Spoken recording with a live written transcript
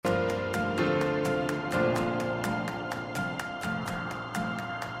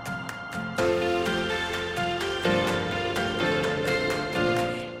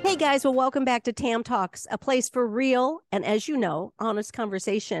guys, well, welcome back to Tam Talks, a place for real and, as you know, honest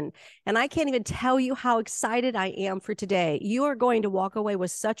conversation. And I can't even tell you how excited I am for today. You are going to walk away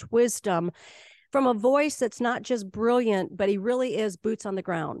with such wisdom from a voice that's not just brilliant, but he really is boots on the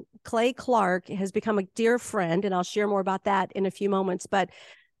ground. Clay Clark has become a dear friend, and I'll share more about that in a few moments. But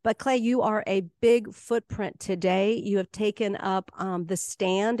Clay, you are a big footprint today. You have taken up the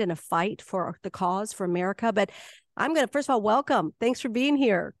stand in a fight for the cause for America. But I'm going to, first of all, welcome. Thanks for being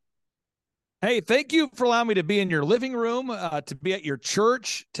here. Hey, thank you for allowing me to be in your living room, to be at your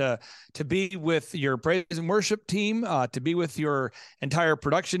church, to be with your praise and worship team, to be with your entire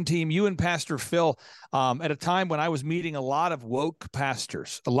production team, you and Pastor Phil, at a time when I was meeting a lot of woke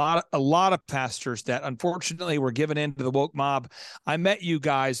pastors, a lot of pastors that unfortunately were given into the woke mob. I met you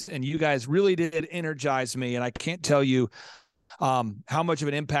guys, and you guys really did energize me, and I can't tell you how much of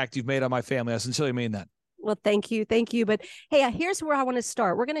an impact you've made on my family. I sincerely mean that. Well, thank you. Thank you. But hey, here's where I want to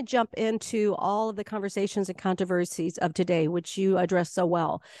start. We're going to jump into all of the conversations and controversies of today, which you addressed so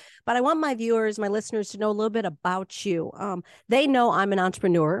well. But I want my viewers, my listeners to know a little bit about you. They know I'm an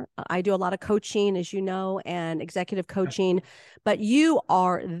entrepreneur. I do a lot of coaching, as you know, and executive coaching. But you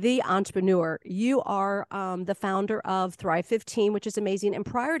are the entrepreneur. You are the founder of Thrive 15, which is amazing. And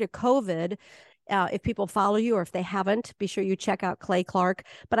prior to COVID, if people follow you or if they haven't, be sure you check out Clay Clark.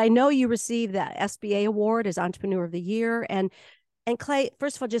 But I know you received the SBA award as Entrepreneur of the Year. And Clay,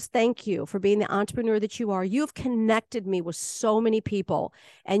 first of all, just thank you for being the entrepreneur that you are. You've connected me with so many people,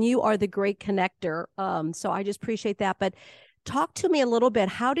 and you are the great connector. So I just appreciate that. But talk to me a little bit.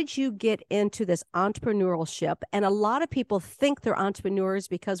 How did you get into this entrepreneurship? And a lot of people think they're entrepreneurs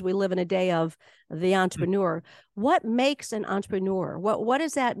because we live in a day of the entrepreneur. What makes an entrepreneur? What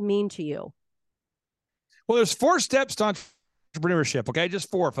does that mean to you? Well, there's 4 steps to entrepreneurship, okay? Just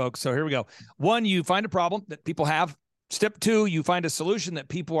 4, folks. So here we go. 1, you find a problem that people have. Step 2, you find a solution that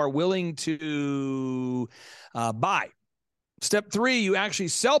people are willing to buy. Step 3, you actually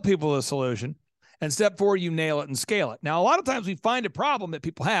sell people the solution. And step 4, you nail it and scale it. Now, a lot of times we find a problem that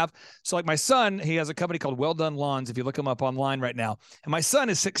people have. So like my son, he has a company called Well Done Lawns, if you look him up online right now. And my son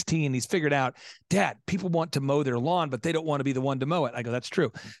is 16. He's figured out, Dad, people want to mow their lawn, but they don't want to be the one to mow it. I go, that's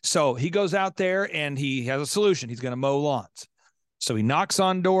true. So he goes out there and he has a solution. He's going to mow lawns. So he knocks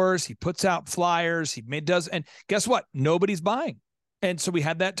on doors. He puts out flyers. He does. And guess what? Nobody's buying. And so we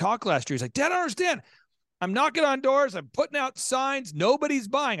had that talk last year. He's like, Dad, I don't understand. I'm knocking on doors. I'm putting out signs. Nobody's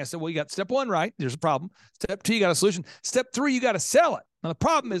buying. I said, well, you got step 1 right. There's a problem. Step 2, you got a solution. Step 3, you got to sell it. Now, the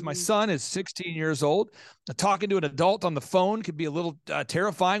problem is my son is 16 years old. Talking to an adult on the phone could be a little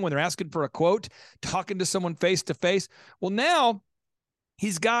terrifying when they're asking for a quote. Talking to someone face to face. Well, now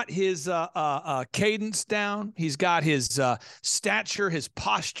he's got his cadence down. He's got his stature, his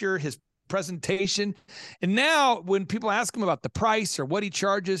posture, his presentation. And now when people ask him about the price or what he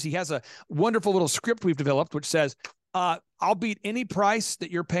charges, he has a wonderful little script we've developed, which says, I'll beat any price that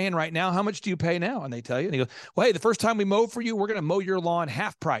you're paying right now. How much do you pay now? And they tell you, and he goes, well, hey, the first time we mow for you, we're going to mow your lawn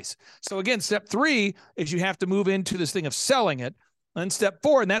half price. So again, step 3 is you have to move into this thing of selling it. And step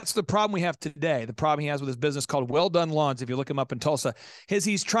 4, and that's the problem we have today. The problem he has with his business called Well Done Lawns, if you look him up in Tulsa, is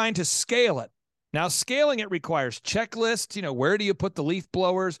he's trying to scale it. Now, scaling it requires checklists. Where do you put the leaf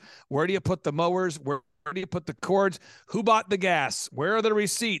blowers? Where do you put the mowers? Where do you put the cords? Who bought the gas? Where are the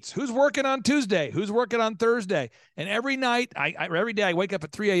receipts? Who's working on Tuesday? Who's working on Thursday? And every night, every day I wake up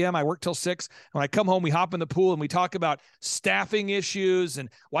at 3 a.m. I work till 6. When I come home, we hop in the pool and we talk about staffing issues and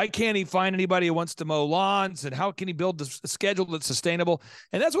why can't he find anybody who wants to mow lawns and how can he build a schedule that's sustainable?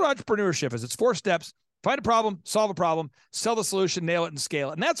 And that's what entrepreneurship is. It's 4 steps. Find a problem, solve a problem, sell the solution, nail it, and scale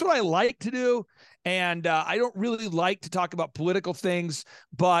it. And that's what I like to do. And I don't really like to talk about political things,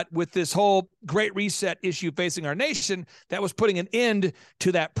 but with this whole Great Reset issue facing our nation, that was putting an end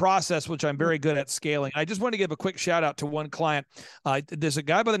to that process, which I'm very good at scaling. I just want to give a quick shout out to one client. There's a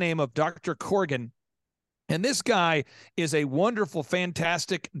guy by the name of Dr. Corrigan. And this guy is a wonderful,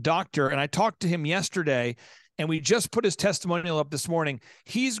 fantastic doctor. And I talked to him yesterday, and we just put his testimonial up this morning.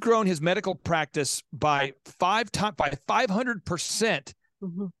 He's grown his medical practice by 500%,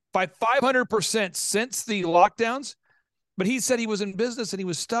 by 500% since the lockdowns. But he said he was in business and he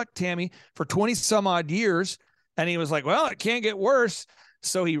was stuck, Tammy, for 20 some odd years. And he was like, well, it can't get worse.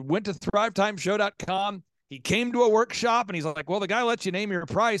 So he went to thrivetimeshow.com. He came to a workshop and he's like, well, the guy lets you name your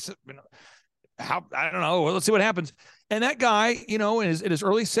price. How, I don't know. Well, let's see what happens. And that guy, in his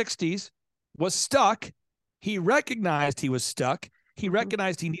early 60s was stuck. He recognized he was stuck. He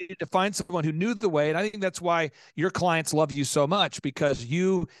recognized he needed to find someone who knew the way. And I think that's why your clients love you so much, because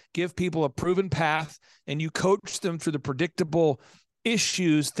you give people a proven path and you coach them through the predictable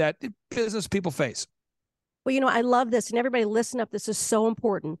issues that business people face. Well, I love this, and everybody listen up. This is so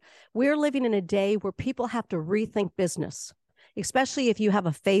important. We're living in a day where people have to rethink business, especially if you have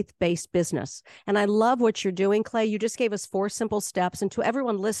a faith-based business. And I love what you're doing, Clay. You just gave us 4 simple steps. And to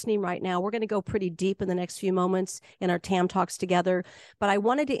everyone listening right now, we're going to go pretty deep in the next few moments in our TAM Talks together. But I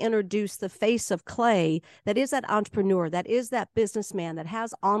wanted to introduce the face of Clay that is that entrepreneur, that is that businessman that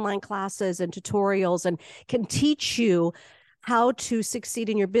has online classes and tutorials and can teach you how to succeed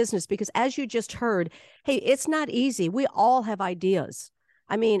in your business. Because as you just heard, hey, it's not easy. We all have ideas.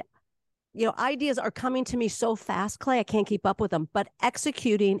 I mean, ideas are coming to me so fast, Clay, I can't keep up with them. But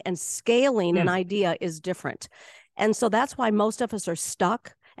executing and scaling an idea is different. And so that's why most of us are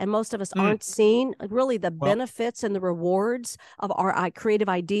stuck. And most of us aren't seeing really the benefits and the rewards of our creative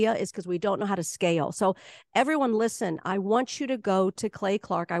idea is because we don't know how to scale. So everyone listen, I want you to go to Clay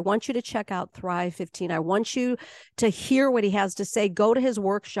Clark. I want you to check out Thrive 15. I want you to hear what he has to say. Go to his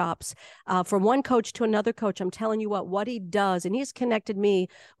workshops from one coach to another coach. I'm telling you what he does. And he's connected me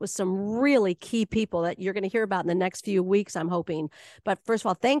with some really key people that you're going to hear about in the next few weeks, I'm hoping. But first of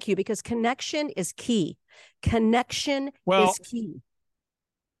all, thank you, because connection is key. Connection is key.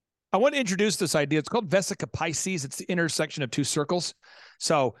 I want to introduce this idea. It's called Vesica Pisces. It's the intersection of 2 circles.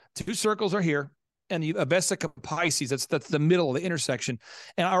 So 2 circles are here, and a Vesica Pisces, that's the middle of the intersection.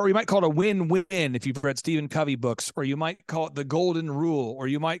 Or you might call it a win-win if you've read Stephen Covey books, or you might call it the golden rule, or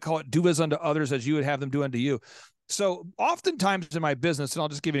you might call it do as unto others as you would have them do unto you. So oftentimes in my business, and I'll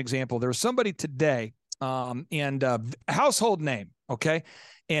just give you an example, there was somebody today, and household name, okay?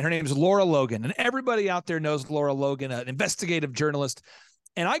 And her name is Laura Logan. And everybody out there knows Laura Logan, an investigative journalist.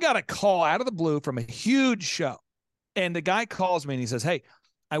 And I got a call out of the blue from a huge show. And the guy calls me and he says, hey,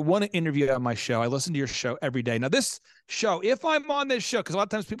 I want to interview you on my show. I listen to your show every day. Now, this show, if I'm on this show, because a lot of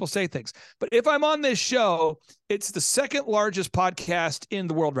times people say things, but if I'm on this show, it's the 2nd largest podcast in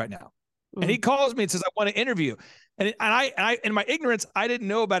the world right now. And he calls me and says, I want to interview. And I, in my ignorance, I didn't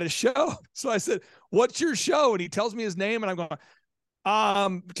know about his show. So I said, what's your show? And he tells me his name, and I'm going,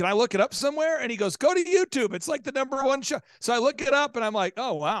 can I look it up somewhere? And he goes, go to YouTube. It's like the #1 show. So I look it up and I'm like,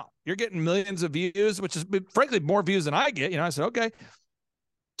 oh, wow, you're getting millions of views, which is frankly more views than I get. I said, okay,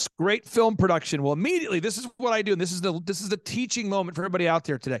 it's great film production. Well, immediately, this is what I do. And this is the teaching moment for everybody out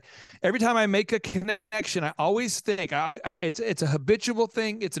there today. Every time I make a connection, I always think it's a habitual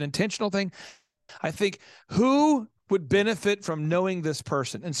thing. It's an intentional thing. I think, who would benefit from knowing this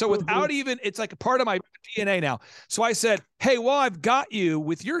person? And so without even, it's like a part of my DNA now. So I said, hey, well, I've got you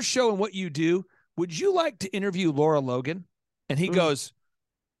with your show and what you do. Would you like to interview Laura Logan? And he goes,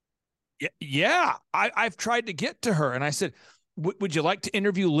 yeah, I've tried to get to her. And I said, would you like to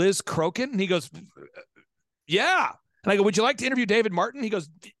interview Liz Crokin? And he goes, yeah. And I go, would you like to interview David Martin? He goes,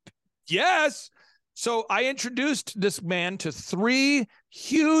 yes. So I introduced this man to 3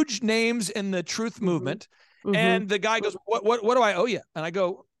 huge names in the truth movement. And the guy goes, what do I owe you? And I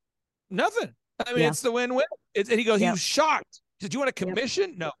go, nothing. I mean, it's the win-win. And he goes, he was shocked. He said, do you want a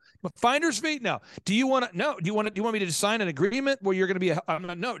commission? No. Finder's fee? No. Do you want to? No. Do you want me to sign an agreement where you're going to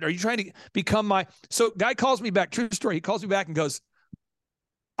be? No. Are you trying to become my? So guy calls me back. True story. He calls me back and goes,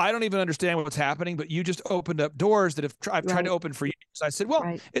 I don't even understand what's happening, but you just opened up doors that I've tried to open for years. I said,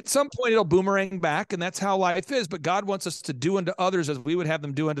 well, at some point it'll boomerang back, and that's how life is. But God wants us to do unto others as we would have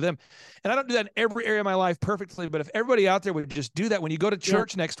them do unto them. And I don't do that in every area of my life perfectly, but if everybody out there would just do that when you go to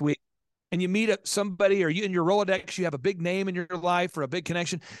church next week and you meet somebody, or you in your Rolodex, you have a big name in your life or a big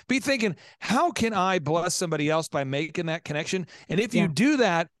connection, be thinking, how can I bless somebody else by making that connection? And if you do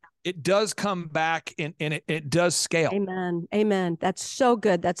that, it does come back and it does scale. Amen. Amen. That's so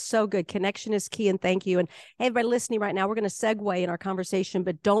good. That's so good. Connection is key. And thank you. And hey, everybody listening right now, we're going to segue in our conversation,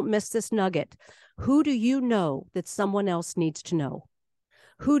 but don't miss this nugget. Who do you know that someone else needs to know?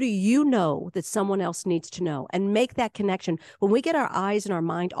 Who do you know that someone else needs to know? And make that connection. When we get our eyes and our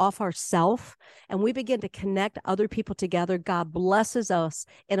mind off ourselves and we begin to connect other people together, God blesses us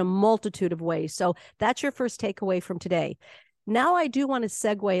in a multitude of ways. So that's your first takeaway from today. Now, I do want to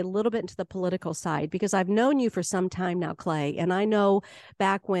segue a little bit into the political side, because I've known you for some time now, Clay. And I know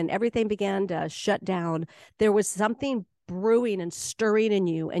back when everything began to shut down, there was something brewing and stirring in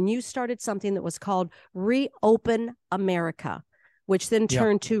you. And you started something that was called Reopen America, which then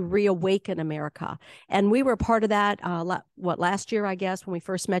turned to Reawaken America. And we were part of that, last year, I guess, when we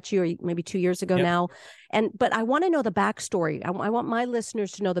first met you, or maybe 2 years ago now. But I want to know the backstory. I want my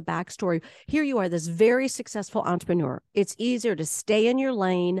listeners to know the backstory. Here you are, this very successful entrepreneur. It's easier to stay in your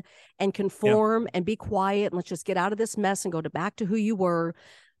lane and conform and be quiet. And let's just get out of this mess and go back to who you were.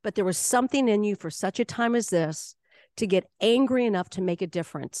 But there was something in you for such a time as this to get angry enough to make a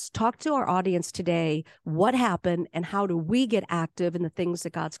difference. Talk to our audience today. What happened and how do we get active in the things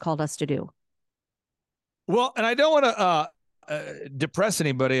that God's called us to do? Well, and I don't want to depress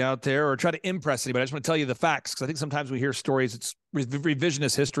anybody out there or try to impress anybody. I just want to tell you the facts, because I think sometimes we hear stories. It's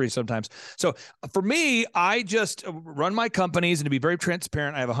revisionist history sometimes. So for me, I just run my companies, and to be very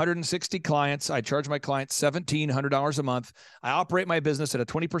transparent, I have 160 clients. I charge my clients $1,700 a month. I operate my business at a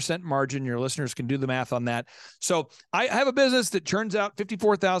 20% margin. Your listeners can do the math on that. So I have a business that churns out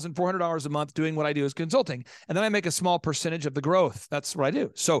 $54,400 a month doing what I do as consulting. And then I make a small percentage of the growth. That's what I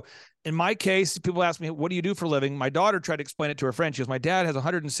do. So in my case, people ask me, what do you do for a living? My daughter tried to explain it to her friend. She goes, my dad has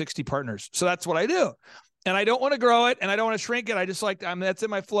 160 partners. So that's what I do. And I don't want to grow it, and I don't want to shrink it. I just like, that's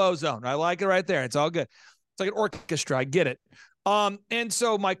in my flow zone. I like it right there. It's all good. It's like an orchestra. I get it. And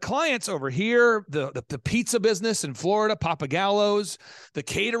so my clients over here, the pizza business in Florida, Papagallo's, the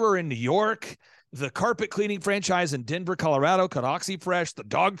caterer in New York, the carpet cleaning franchise in Denver, Colorado, called OxyFresh, the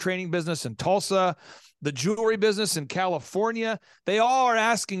dog training business in Tulsa, the jewelry business in California, they all are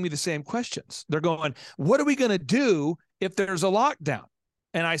asking me the same questions. They're going, what are we going to do if there's a lockdown?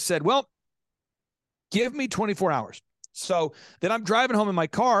 And I said, well, give me 24 hours. So then I'm driving home in my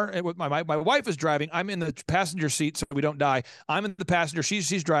car. With my wife is driving. I'm in the passenger seat so we don't die. I'm in the passenger.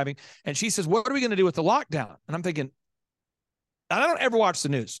 She's driving. And she says, what are we going to do with the lockdown? And I'm thinking, I don't ever watch the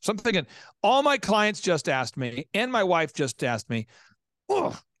news. So I'm thinking, all my clients just asked me, and my wife just asked me.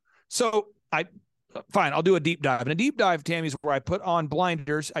 Oh. So fine, I'll do a deep dive. And a deep dive, Tammy, is where I put on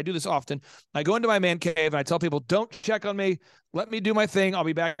blinders. I do this often. I go into my man cave and I tell people, don't check on me. Let me do my thing. I'll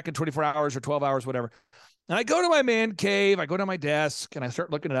be back in 24 hours or 12 hours, whatever. And I go to my man cave, I go to my desk, and I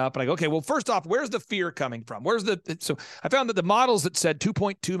start looking it up. And I go, okay, well, first off, where's the fear coming from? So I found that the models that said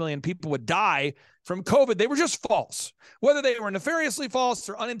 2.2 million people would die from COVID, they were just false. Whether they were nefariously false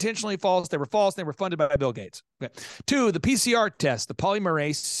or unintentionally false, they were false. And they were funded by Bill Gates. Okay. 2, the PCR test, the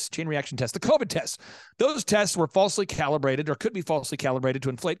polymerase chain reaction test, the COVID test. Those tests were falsely calibrated, or could be falsely calibrated, to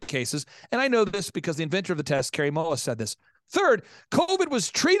inflate cases. And I know this because the inventor of the test, Kerry Mullis, said this. 3rd, COVID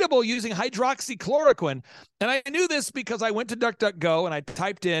was treatable using hydroxychloroquine. And I knew this because I went to DuckDuckGo and I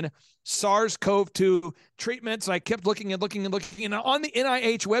typed in SARS-CoV-2 treatments. And I kept looking and looking and looking. And on the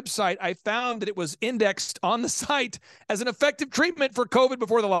NIH website, I found that it was indexed on the site as an effective treatment for COVID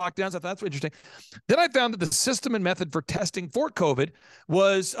before the lockdowns. I thought that's interesting. Then I found that the system and method for testing for COVID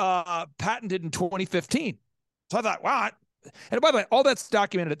was patented in 2015. So I thought, wow. And by the way, all that's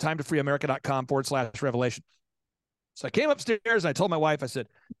documented at timetofreeamerica.com/revelation. So I came upstairs and I told my wife, I said,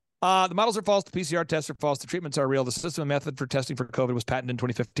 the models are false, the PCR tests are false, the treatments are real, the system and method for testing for COVID was patented in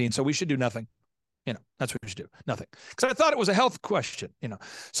 2015, so we should do nothing. That's what we should do, nothing. Because I thought it was a health question,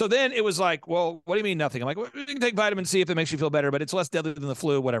 So then it was like, well, what do you mean nothing? I'm like, well, you can take vitamin C if it makes you feel better, but it's less deadly than the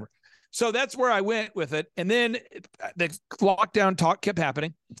flu, whatever. So that's where I went with it. And then the lockdown talk kept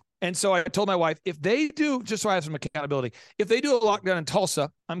happening. And so I told my wife, if they do, just so I have some accountability, if they do a lockdown in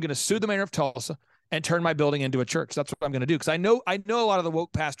Tulsa, I'm going to sue the mayor of Tulsa and turn my building into a church. That's what I'm going to do. Because I know a lot of the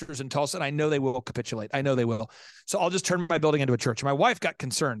woke pastors in Tulsa, and I know they will capitulate. I know they will. So I'll just turn my building into a church. And my wife got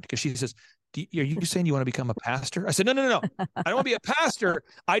concerned because she says, are you saying you want to become a pastor? I said, no. I don't want to be a pastor.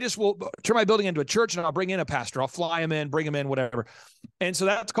 I just will turn my building into a church, and I'll bring in a pastor. I'll fly him in, bring him in, whatever. And so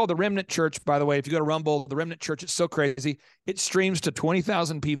that's called the Remnant Church, by the way. If you go to Rumble, the Remnant Church, it's so crazy. It streams to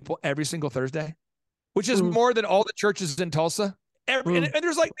 20,000 people every single Thursday, which is more than all the churches in Tulsa. And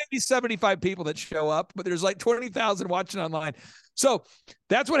there's like maybe 75 people that show up, but there's like 20,000 watching online. So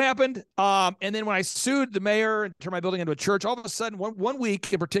that's what happened. And then when I sued the mayor and turned my building into a church, all of a sudden, one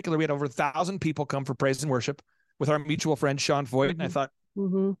week in particular, we had over 1,000 people come for praise and worship with our mutual friend, Sean Foyt. And I thought,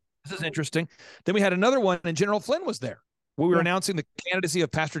 this is interesting. Then we had another one, and General Flynn was there. We were announcing the candidacy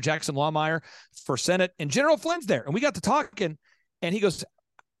of Pastor Jackson Lawmeyer for Senate, and General Flynn's there. And we got to talking, and he goes,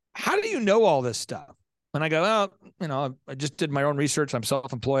 how do you know all this stuff? And I go, well, I just did my own research. I'm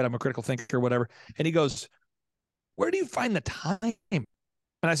self-employed. I'm a critical thinker, whatever. And he goes, where do you find the time? And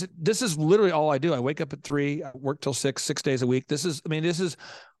I said, this is literally all I do. I wake up at 3, I work till 6 days a week. This is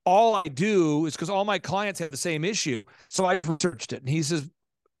all I do, is because all my clients have the same issue. So I researched it. And he says,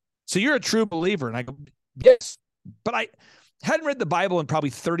 so you're a true believer? And I go, yes, but I hadn't read the Bible in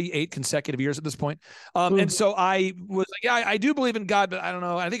probably 38 consecutive years at this point. And so I was like, yeah, I do believe in God, but I don't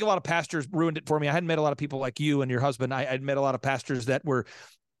know. I think a lot of pastors ruined it for me. I hadn't met a lot of people like you and your husband. I'd met a lot of pastors that were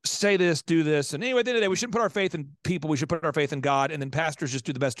say this, do this. And anyway, at the end of the day, we shouldn't put our faith in people. We should put our faith in God. And then pastors just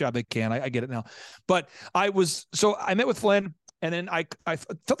do the best job they can. I get it now. But I met with Flynn, and then I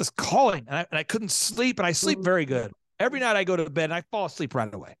felt this calling, and I couldn't sleep, and I sleep very good. Every night I go to bed and I fall asleep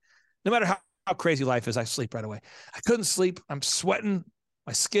right away. No matter how crazy life is, I sleep right away. I couldn't sleep. I'm sweating.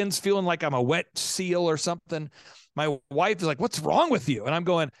 My skin's feeling like I'm a wet seal or something. My wife is like, what's wrong with you? And I'm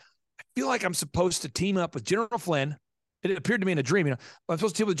going, I feel like I'm supposed to team up with General Flynn it appeared to me in a dream, I'm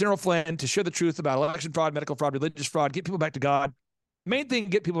supposed to deal with General Flynn to share the truth about election fraud, medical fraud, religious fraud, get people back to God. Main thing,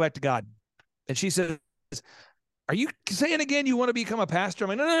 get people back to God. And she says, are you saying again you want to become a pastor? I'm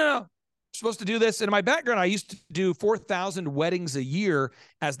like, no. I'm supposed to do this. And in my background, I used to do 4,000 weddings a year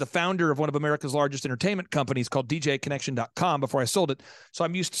as the founder of one of America's largest entertainment companies called DJconnection.com before I sold it. So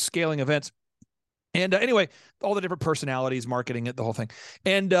I'm used to scaling events. And anyway, all the different personalities, marketing it, the whole thing.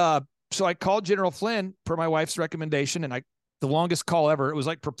 And so I called General Flynn per my wife's recommendation, and the longest call ever. It was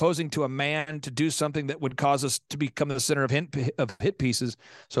like proposing to a man to do something that would cause us to become the center of hit pieces.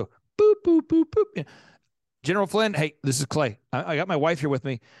 So boop, boop, boop, boop. General Flynn, hey, this is Clay. I got my wife here with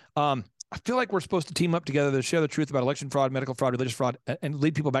me. I feel like we're supposed to team up together to share the truth about election fraud, medical fraud, religious fraud, and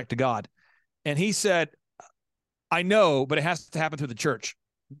lead people back to God. And he said, I know, but it has to happen through the church.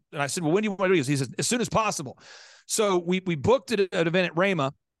 And I said, well, when do you want to do this? He said, as soon as possible. So we booked an event at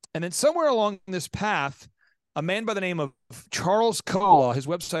Rhema. And then somewhere along this path, a man by the name of Charles Kolaw, his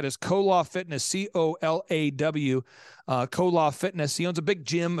website is Kolaw Fitness, Colaw, Kolaw Fitness. He owns a big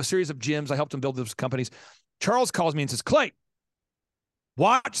gym, a series of gyms. I helped him build those companies. Charles calls me and says, Clay,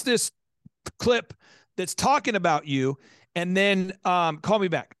 watch this clip that's talking about you, and then call me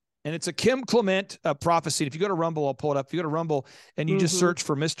back. And it's a Kim Clement prophecy. If you go to Rumble, I'll pull it up. If you go to Rumble and you just search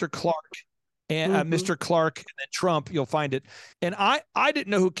for Mr. Clark and Mr. Clark and then Trump, you'll find it. And I didn't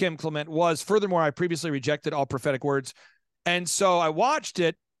know who Kim Clement was. Furthermore, I previously rejected all prophetic words. And so I watched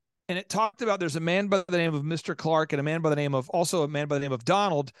it, and it talked about there's a man by the name of Mr. Clark and a man by the name of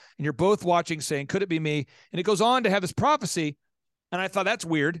Donald. And you're both watching saying, could it be me? And it goes on to have this prophecy. And I thought, that's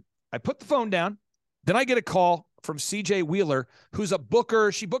weird. I put the phone down. Then I get a call from CJ Wheeler, who's a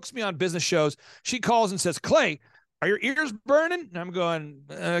booker. She books me on business shows. She calls and says, Clay, are your ears burning? And I'm going,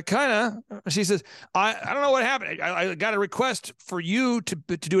 kind of. She says, I don't know what happened. I got a request for you to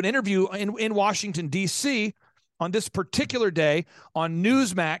do an interview in Washington, D.C. on this particular day on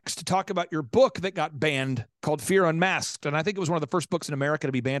Newsmax to talk about your book that got banned called Fear Unmasked. And I think it was one of the first books in America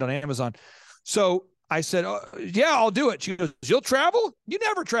to be banned on Amazon. So I said, yeah, I'll do it. She goes, you'll travel? You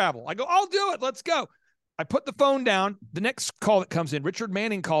never travel. I go, I'll do it. Let's go. I put the phone down. The next call that comes in, Richard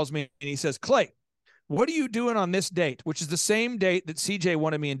Manning calls me and he says, Clay, what are you doing on this date? Which is the same date that CJ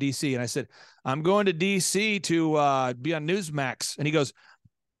wanted me in DC. And I said, I'm going to DC to be on Newsmax. And he goes,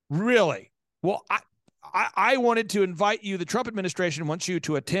 really? Well, I wanted to invite you. The Trump administration wants you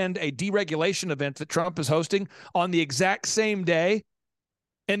to attend a deregulation event that Trump is hosting on the exact same day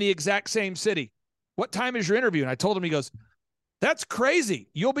in the exact same city. What time is your interview? And I told him, he goes, that's crazy.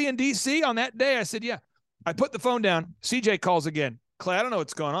 You'll be in DC on that day. I said, yeah. I put the phone down. CJ calls again. Clay, I don't know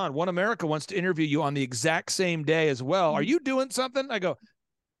what's going on. One America wants to interview you on the exact same day as well. Are you doing something? I go,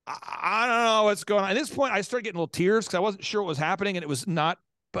 I don't know what's going on. At this point, I started getting little tears because I wasn't sure what was happening, and it was not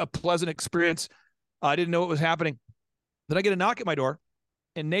a pleasant experience. I didn't know what was happening. Then I get a knock at my door,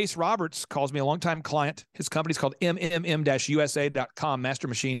 and Nace Roberts calls me, a longtime client. His company's called mmm-usa.com, Master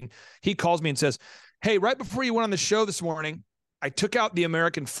Machine. He calls me and says, hey, right before you went on the show this morning, I took out the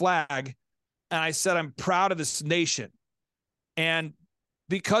American flag, and I said, I'm proud of this nation. And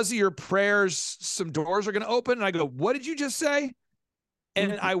because of your prayers, some doors are going to open. And I go, what did you just say?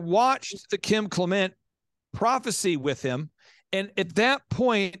 And I watched the Kim Clement prophecy with him. And at that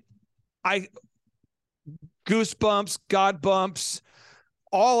point, goosebumps, God bumps,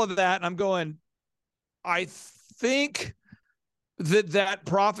 all of that. And I'm going, I think that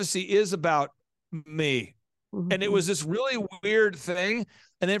prophecy is about me. And it was this really weird thing.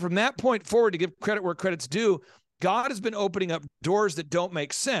 And then from that point forward, to give credit where credit's due, God has been opening up doors that don't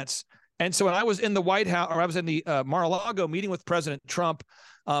make sense. And so when I was in the White House, or I was in the Mar-a-Lago meeting with President Trump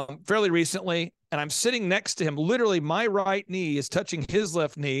fairly recently, and I'm sitting next to him, literally my right knee is touching his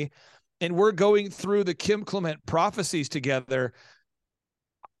left knee, and we're going through the Kim Clement prophecies together.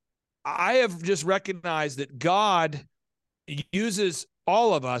 I have just recognized that God uses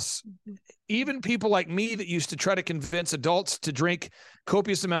all of us, even people like me that used to try to convince adults to drink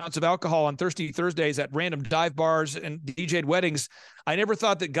copious amounts of alcohol on Thirsty Thursdays at random dive bars and DJ'd weddings. I never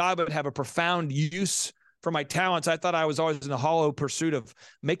thought that God would have a profound use for my talents. I thought I was always in the hollow pursuit of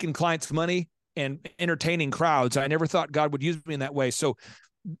making clients money and entertaining crowds. I never thought God would use me in that way. So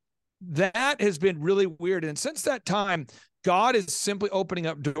that has been really weird. And since that time, God is simply opening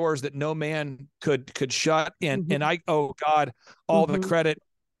up doors that no man could shut. And I owe God all the credit.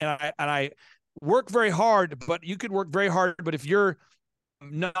 And I work very hard, but you could work very hard. But if you're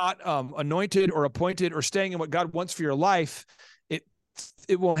not anointed or appointed or staying in what God wants for your life,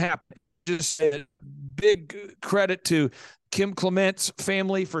 it won't happen. Just a big credit to Kim Clement's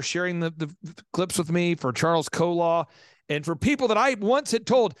family for sharing the clips with me, for Charles Kolaw. And for people that I once had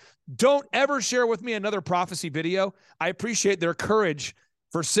told, don't ever share with me another prophecy video, I appreciate their courage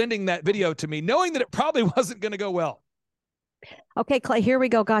for sending that video to me, knowing that it probably wasn't going to go well. Okay, Clay, here we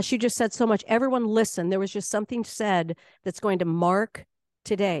go. Gosh, you just said so much. Everyone listen. There was just something said that's going to mark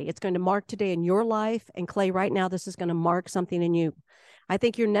today. It's going to mark today in your life. And Clay, right now, this is going to mark something in you. I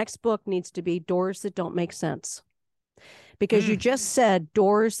think your next book needs to be Doors That Don't Make Sense. Because you just said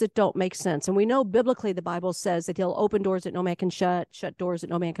doors that don't make sense. And we know biblically the Bible says that he'll open doors that no man can shut, shut doors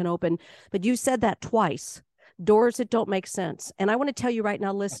that no man can open. But you said that twice. Doors that don't make sense. And I want to tell you right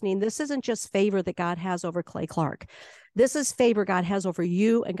now, listening, this isn't just favor that God has over Clay Clark. This is favor God has over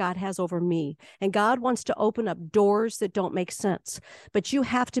you and God has over me. And God wants to open up doors that don't make sense. But you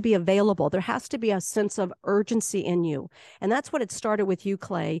have to be available. There has to be a sense of urgency in you. And that's what it started with you,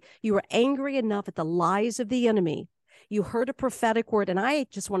 Clay. You were angry enough at the lies of the enemy. You heard a prophetic word. And I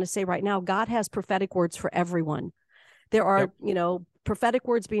just want to say right now, God has prophetic words for everyone. There are, prophetic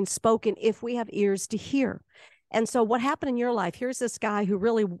words being spoken if we have ears to hear. And so what happened in your life? Here's this guy who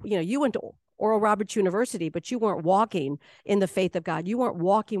really, you went to Oral Roberts University, but you weren't walking in the faith of God. You weren't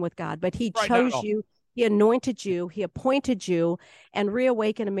walking with God, but he chose you. He anointed you. He appointed you, and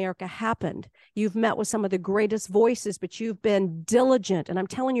Reawaken America happened. You've met with some of the greatest voices, but you've been diligent. And I'm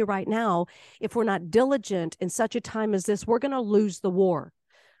telling you right now, if we're not diligent in such a time as this, we're going to lose the war.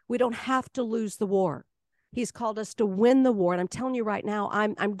 We don't have to lose the war. He's called us to win the war. And I'm telling you right now,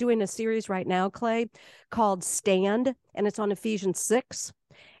 I'm doing a series right now, Clay, called Stand, and it's on Ephesians 6.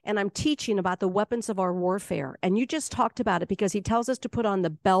 And I'm teaching about the weapons of our warfare. And you just talked about it because he tells us to put on the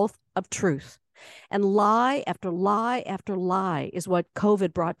belt of truth. And lie after lie after lie is what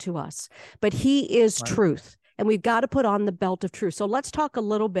COVID brought to us. But he is truth. And we've got to put on the belt of truth. So let's talk a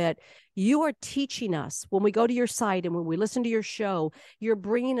little bit. You are teaching us when we go to your site and when we listen to your show, you're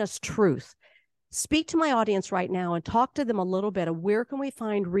bringing us truth. Speak to my audience right now and talk to them a little bit of where can we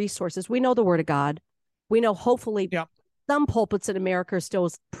find resources. We know the Word of God. We know hopefully some pulpits in America are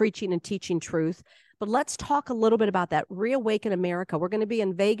still preaching and teaching truth. But let's talk a little bit about that. Reawaken America. We're going to be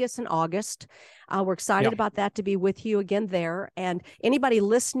in Vegas in August. We're excited about that, to be with you again there. And anybody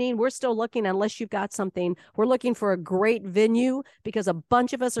listening, we're still looking, unless you've got something, we're looking for a great venue because a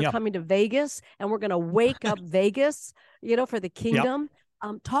bunch of us are coming to Vegas and we're going to wake up Vegas, for the kingdom.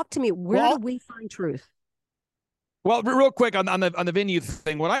 Talk to me. Where do we find truth? Well, real quick on the venue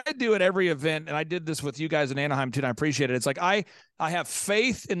thing, what I do at every event, and I did this with you guys in Anaheim too, and I appreciate it. It's like I have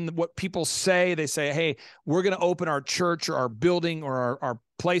faith in what people say. They say, hey, we're going to open our church or our building or our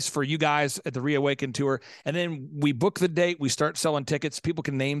place for you guys at the Reawaken tour. And then we book the date. We start selling tickets. People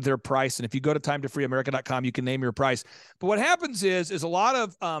can name their price. And if you go to timetofreeamerica.com, you can name your price. But what happens is a lot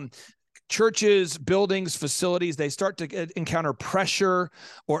of churches, buildings, facilities, they start to encounter pressure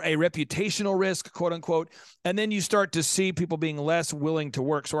or a reputational risk, quote unquote. And then you start to see people being less willing to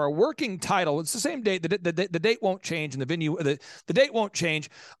work. So our working title, it's the same date. The date won't change, and the venue, the date won't change,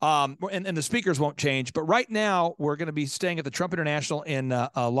 and the speakers won't change. But right now, we're going to be staying at the Trump International in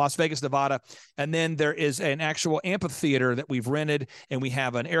Las Vegas, Nevada. And then there is an actual amphitheater that we've rented, and we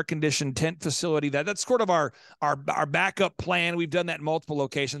have an air-conditioned tent facility. That's sort of our backup plan. We've done that in multiple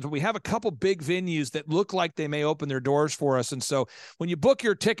locations, but we have a couple big venues that look like they may open their doors for us. And so when you book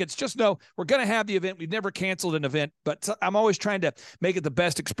your tickets, just know we're going to have the event. We've never canceled an event, but I'm always trying to make it the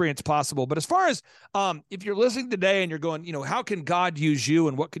best experience possible. But as far as if you're listening today and you're going, how can God use you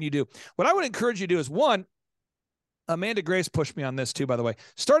and what can you do? What I would encourage you to do is, one, Amanda Grace pushed me on this too, by the way.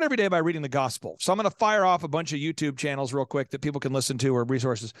 Start every day by reading the gospel. So I'm going to fire off a bunch of YouTube channels real quick that people can listen to, or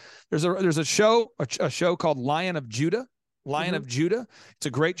resources. There's a show called Lion of Judah. Of Judah. It's a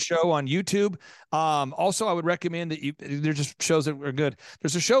great show on YouTube. Also, I would recommend that they're just shows that are good.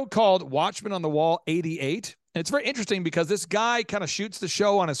 There's a show called Watchman on the Wall 88. And it's very interesting because this guy kind of shoots the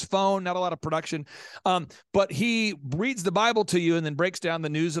show on his phone, not a lot of production, but he reads the Bible to you and then breaks down the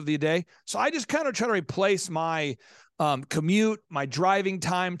news of the day. So I just kind of try to replace my commute, my driving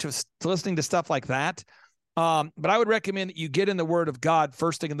time to listening to stuff like that. But I would recommend that you get in the Word of God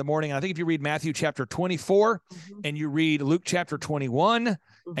first thing in the morning. And I think if you read Matthew chapter 24 and you read Luke chapter 21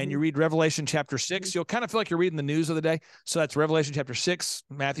 and you read Revelation chapter 6, you'll kind of feel like you're reading the news of the day. So that's Revelation chapter 6,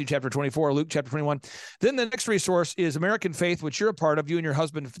 Matthew chapter 24, Luke chapter 21. Then the next resource is American Faith, which you're a part of. You and your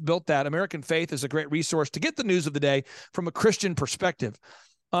husband built that. American Faith is a great resource to get the news of the day from a Christian perspective.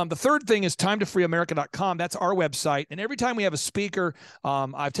 The third thing is timetofreeamerica.com. That's our website. And every time we have a speaker,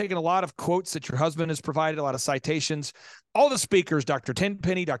 I've taken a lot of quotes that your husband has provided, a lot of citations. All the speakers, Dr.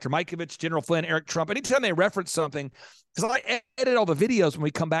 Tenpenny, Dr. Mikovits, General Flynn, Eric Trump, anytime they reference something, because I edit all the videos when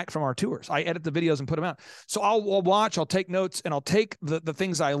we come back from our tours. I edit the videos and put them out. So I'll watch, I'll take notes, and I'll take the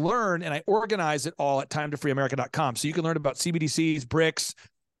things I learn, and I organize it all at timetofreeamerica.com. So you can learn about CBDCs, BRICS,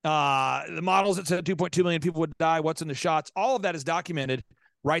 the models that said 2.2 million people would die, what's in the shots. All of that is documented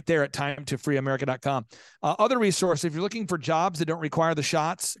right there at timetofreeamerica.com. Other resources, if you're looking for jobs that don't require the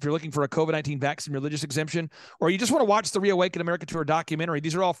shots, if you're looking for a COVID-19 vaccine religious exemption, or you just want to watch the Reawaken America Tour documentary,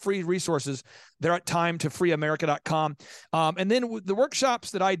 these are all free resources. They're at timetofreeamerica.com. And then the workshops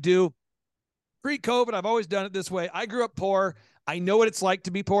that I do, pre-COVID, I've always done it this way. I grew up poor. I know what it's like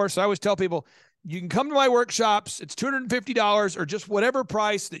to be poor. So I always tell people, you can come to my workshops. It's $250 or just whatever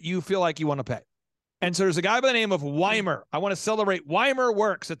price that you feel like you want to pay. And so there's a guy by the name of Weimer. I want to celebrate Weimer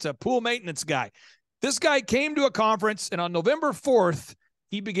Works. It's a pool maintenance guy. This guy came to a conference, and on November 4th,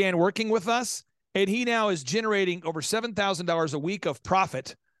 he began working with us, and he now is generating over $7,000 a week of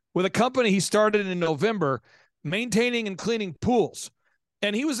profit with a company he started in November, maintaining and cleaning pools.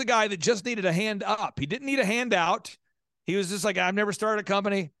 And he was a guy that just needed a hand up. He didn't need a handout. He was just like, I've never started a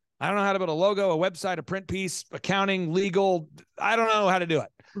company. I don't know how to build a logo, a website, a print piece, accounting, legal. I don't know how to do it.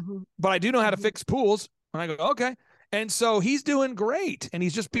 But I do know how to fix pools. And I go, okay. And so he's doing great. And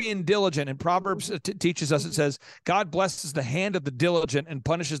he's just being diligent. And Proverbs teaches us, it says, God blesses the hand of the diligent and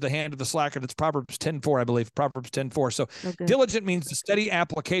punishes the hand of the slacker. That's Proverbs 10:4, I believe. Proverbs 10:4. So diligent means the steady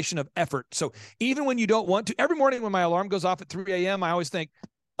application of effort. So even when you don't want to, every morning when my alarm goes off at 3 a.m., I always think,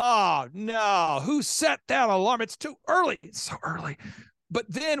 oh, no, who set that alarm? It's too early. It's so early. But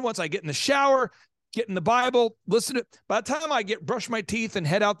then once I get in the shower, get in the Bible, listen to, by the time I brush my teeth and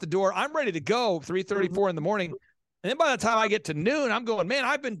head out the door, I'm ready to go 3:34 in the morning. And then by the time I get to noon, I'm going, man,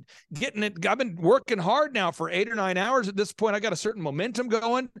 I've been working hard now for 8 or 9 hours at this point. I got a certain momentum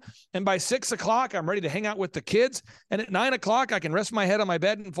going. And by 6 o'clock, I'm ready to hang out with the kids. And at 9 o'clock, I can rest my head on my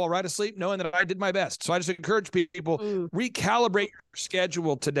bed and fall right asleep knowing that I did my best. So I just encourage people, recalibrate your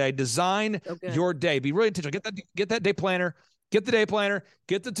schedule today, design your day, be really intentional. Get that day planner, get the day planner,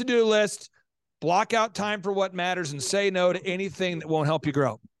 get the to-do list, block out time for what matters, and say no to anything that won't help you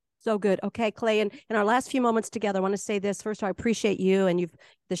grow. So good. Okay, Clay, and in our last few moments together, I want to say this. First, I appreciate you and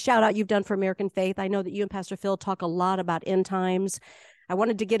the shout out you've done for American Faith. I know that you and Pastor Phil talk a lot about end times. I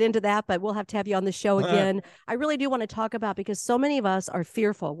wanted to get into that, but we'll have to have you on the show again. I really do want to talk about, because so many of us are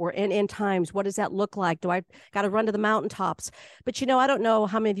fearful. We're in end times. What does that look like? Do I got to run to the mountaintops? But, I don't know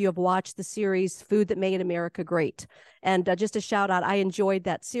how many of you have watched the series Food That Made America Great. And just a shout out, I enjoyed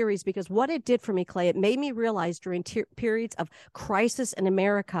that series because what it did for me, Clay, it made me realize during periods of crisis in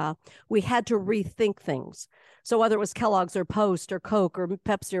America, we had to rethink things. So whether it was Kellogg's or Post or Coke or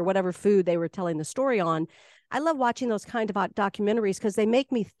Pepsi or whatever food they were telling the story on, I love watching those kind of documentaries because they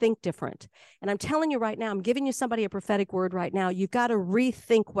make me think different. And I'm telling you right now, I'm giving you somebody a prophetic word right now. You've got to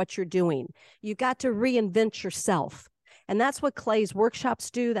rethink what you're doing. You've got to reinvent yourself. And that's what Clay's workshops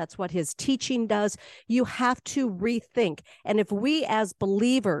do. That's what his teaching does. You have to rethink. And if we as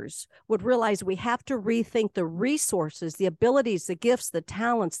believers would realize we have to rethink the resources, the abilities, the gifts, the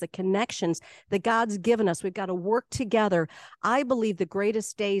talents, the connections that God's given us, we've got to work together. I believe the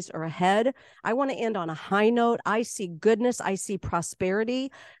greatest days are ahead. I want to end on a high note. I see goodness. I see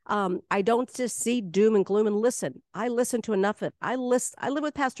prosperity. I don't just see doom and gloom. And listen, I listen to enough of it. I live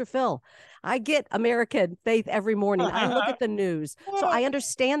with Pastor Phil. I get American Faith every morning. I look at the news. So I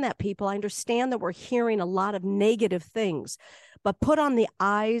understand that, people. I understand that we're hearing a lot of negative things, but put on the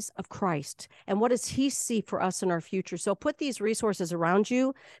eyes of Christ. And what does he see for us in our future? So put these resources around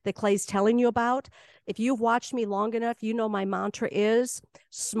you that Clay's telling you about. If you've watched me long enough, you know my mantra is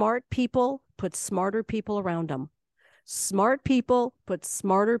smart people put smarter people around them. Smart people put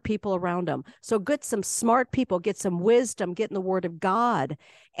smarter people around them. So get some smart people, get some wisdom, get in the Word of God,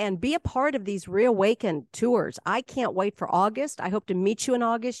 and be a part of these Reawaken tours. I can't wait for August. I hope to meet you in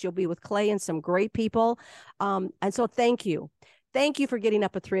August. You'll be with Clay and some great people. And so thank you. Thank you for getting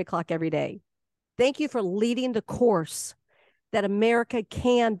up at 3 o'clock every day. Thank you for leading the course that America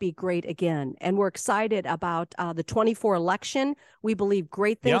can be great again. And we're excited about the 24 election. We believe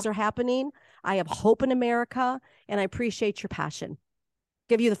great things are happening. I have hope in America, and I appreciate your passion.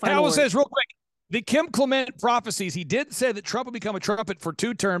 Give you the final word. Says real quick, the Kim Clement prophecies, he did say that Trump would become a trumpet for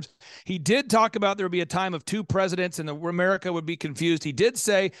 2 terms. He did talk about there would be a time of 2 presidents and America would be confused. He did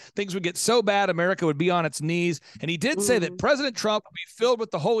say things would get so bad, America would be on its knees. And he did say that President Trump would be filled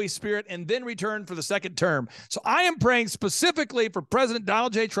with the Holy Spirit and then return for the 2nd term. So I am praying specifically for President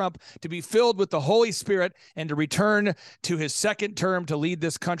Donald J. Trump to be filled with the Holy Spirit and to return to his 2nd term to lead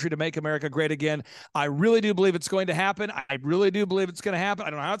this country to make America great again. I really do believe it's going to happen. I really do believe it's going to happen. I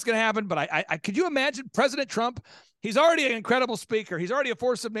don't know how it's going to happen, but I could you imagine President Trump? He's already an incredible speaker. He's already a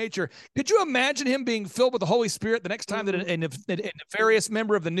force of nature. Could you imagine him being filled with the Holy Spirit the next time that a nefarious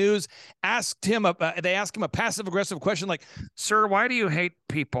member of the news asked him, they asked him a passive aggressive question like, "Sir, why do you hate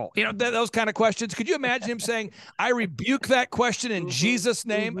people?" You know, those kind of questions. Could you imagine him saying, "I rebuke that question in Jesus'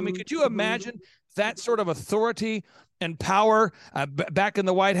 name"? I mean, could you imagine that sort of authority and power back in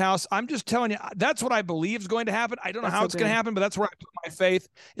the White House? I'm just telling you, that's what I believe is going to happen. I don't know how it's going to happen, but that's where I put my faith,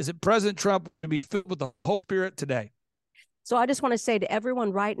 is that President Trump will be filled with the Holy Spirit today. So I just want to say to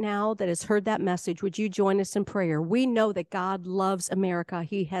everyone right now that has heard that message, would you join us in prayer? We know that God loves America.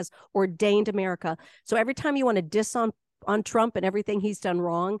 He has ordained America. So every time you want to diss on Trump and everything he's done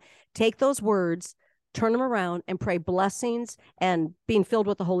wrong, take those words, turn them around and pray blessings and being filled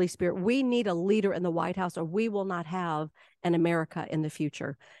with the Holy Spirit. We need a leader in the White House, or we will not have an America in the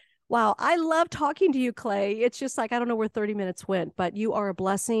future. Wow, I love talking to you, Clay. It's just like, I don't know where 30 minutes went, but you are a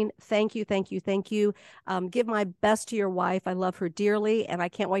blessing. Thank you, thank you, thank you. Give my best to your wife. I love her dearly, and I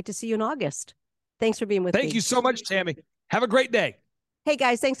can't wait to see you in August. Thanks for being with me. Thank you so much, Tammy. Have a great day. Hey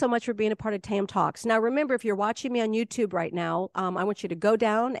guys, thanks so much for being a part of TAM Talks. Now, remember, if you're watching me on YouTube right now, I want you to go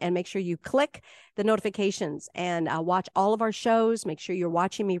down and make sure you click the notifications and watch all of our shows. Make sure you're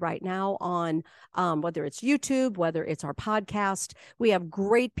watching me right now on whether it's YouTube, whether it's our podcast. We have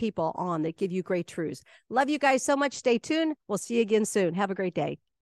great people on that give you great truths. Love you guys so much. Stay tuned. We'll see you again soon. Have a great day.